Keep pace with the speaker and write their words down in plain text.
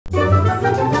I'm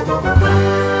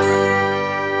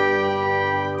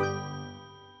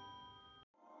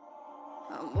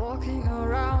walking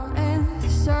around in the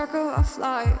circle of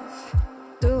life,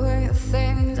 doing the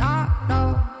things I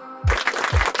know,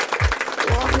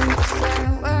 walking the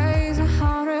same ways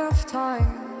 100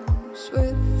 times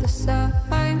with the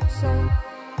same soul.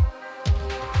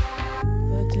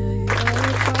 But do you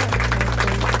ever try to put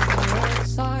it on the right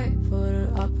side, put it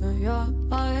up in your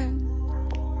mind?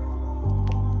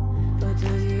 But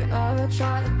do you ever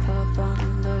try to put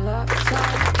on the left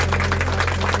side, put it up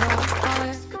in your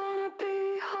mind?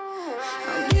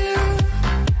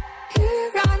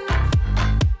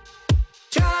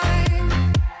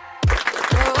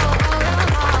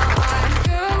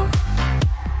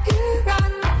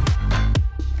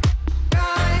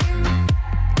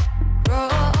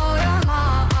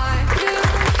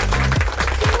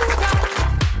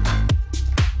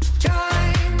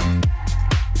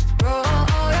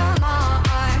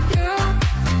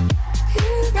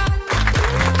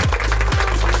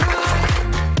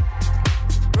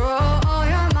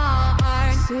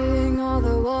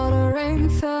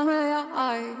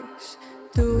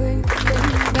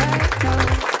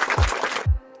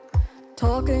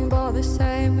 Talking about the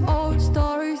same old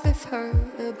stories they've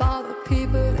heard about the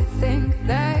people they think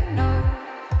they know.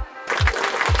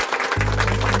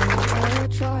 Ever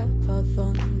try to path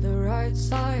on the right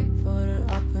side, put it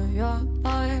up in your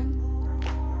mind?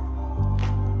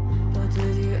 But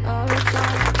did you ever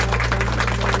try to path on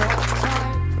the left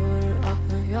side, put it up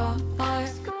in your mind?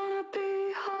 It's gonna be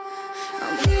hard.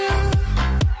 I'm here.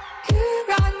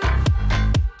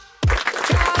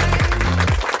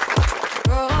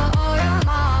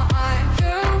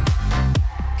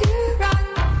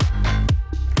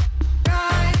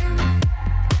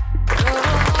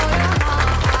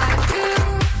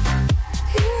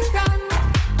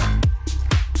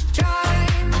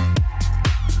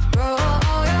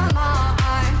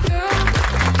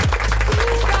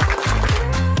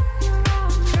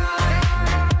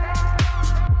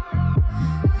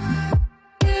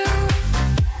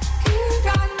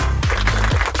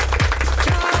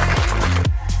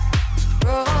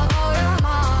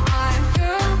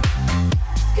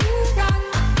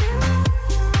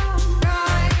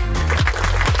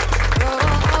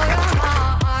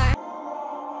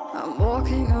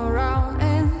 Walking around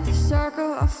in the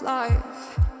circle of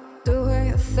life,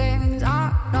 doing the things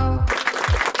I know,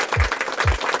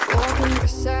 walking the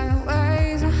same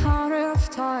ways 100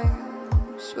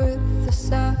 times with the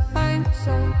same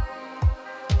soul.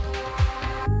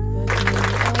 But do you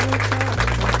ever try to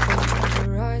put on the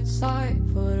right side,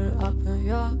 put it up in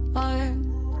your mind?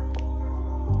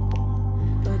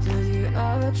 But do you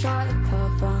ever try to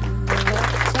put on the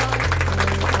left side, put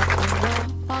it up in your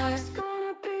mind?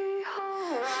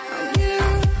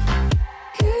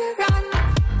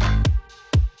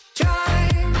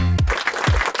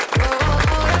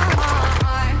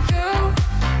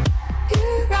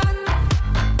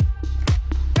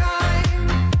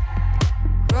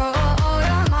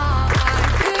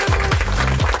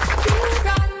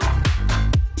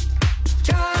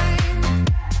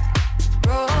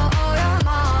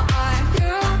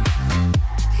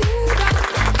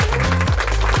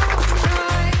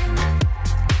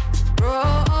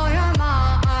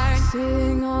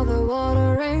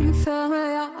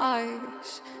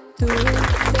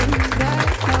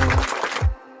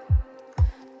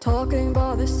 Talking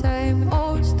about the same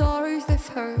old stories they've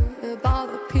heard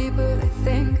about the people they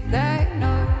think they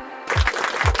know.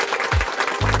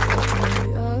 Did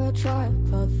you ever try to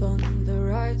path on the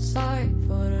right side,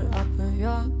 put it up in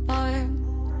your mind?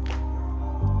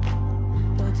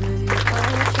 But did you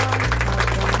ever try to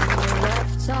path on the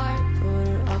left side, put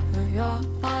it up in your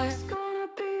mind? It's gonna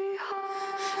be hard.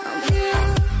 I'm here.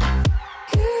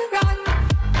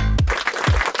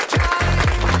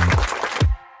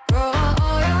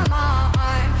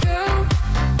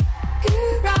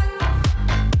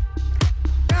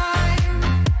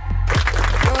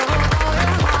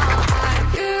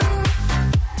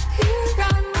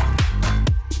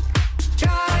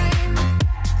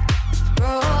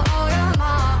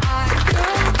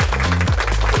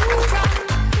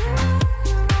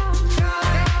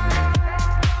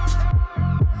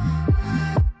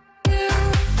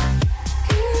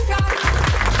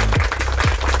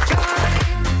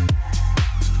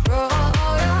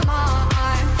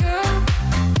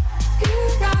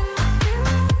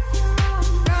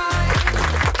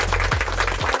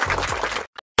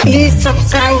 Please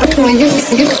subscribe to my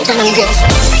YouTube channel, guys.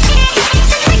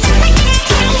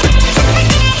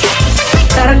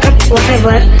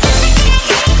 Whatever.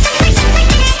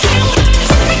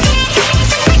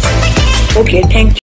 Okay, thank you.